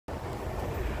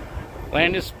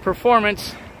Landis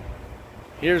Performance.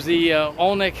 Here's the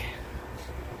Oleynic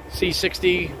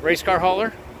C60 race car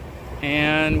hauler,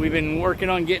 and we've been working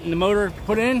on getting the motor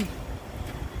put in.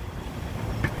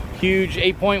 Huge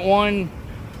 8.1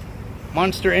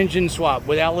 monster engine swap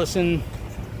with Allison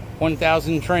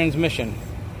 1000 transmission.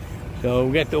 So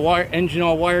we got the engine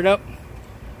all wired up,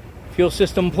 fuel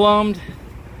system plumbed.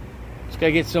 Just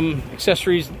gotta get some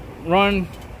accessories run,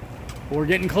 but we're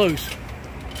getting close.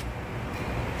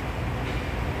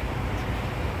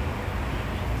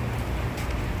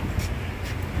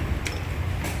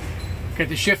 Got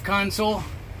the shift console,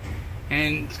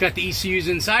 and it's got the ECUs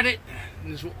inside it.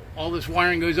 All this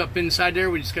wiring goes up inside there.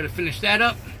 We just got to finish that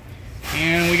up,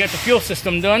 and we got the fuel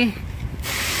system done.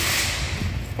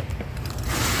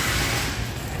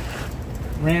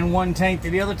 Ran one tank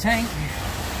to the other tank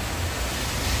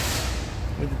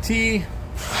with the T.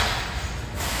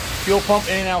 Fuel pump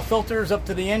in and out filters up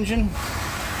to the engine.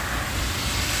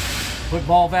 Put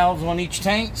ball valves on each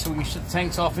tank so we can shut the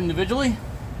tanks off individually.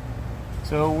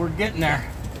 So we're getting there.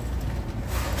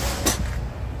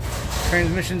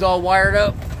 Transmission's all wired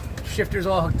up. Shifter's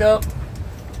all hooked up.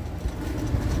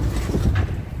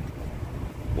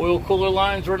 Oil cooler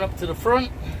lines run up to the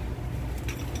front.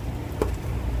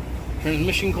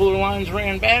 Transmission cooler lines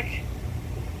ran back.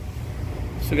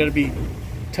 So got to be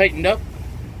tightened up,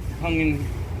 hung in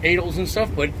adels and stuff,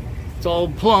 but it's all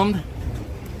plumbed.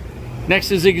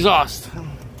 Next is exhaust.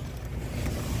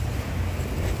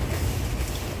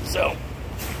 So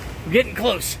we're getting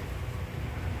close.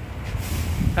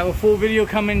 Have a full video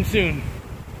coming soon.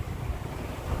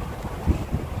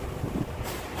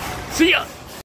 See ya!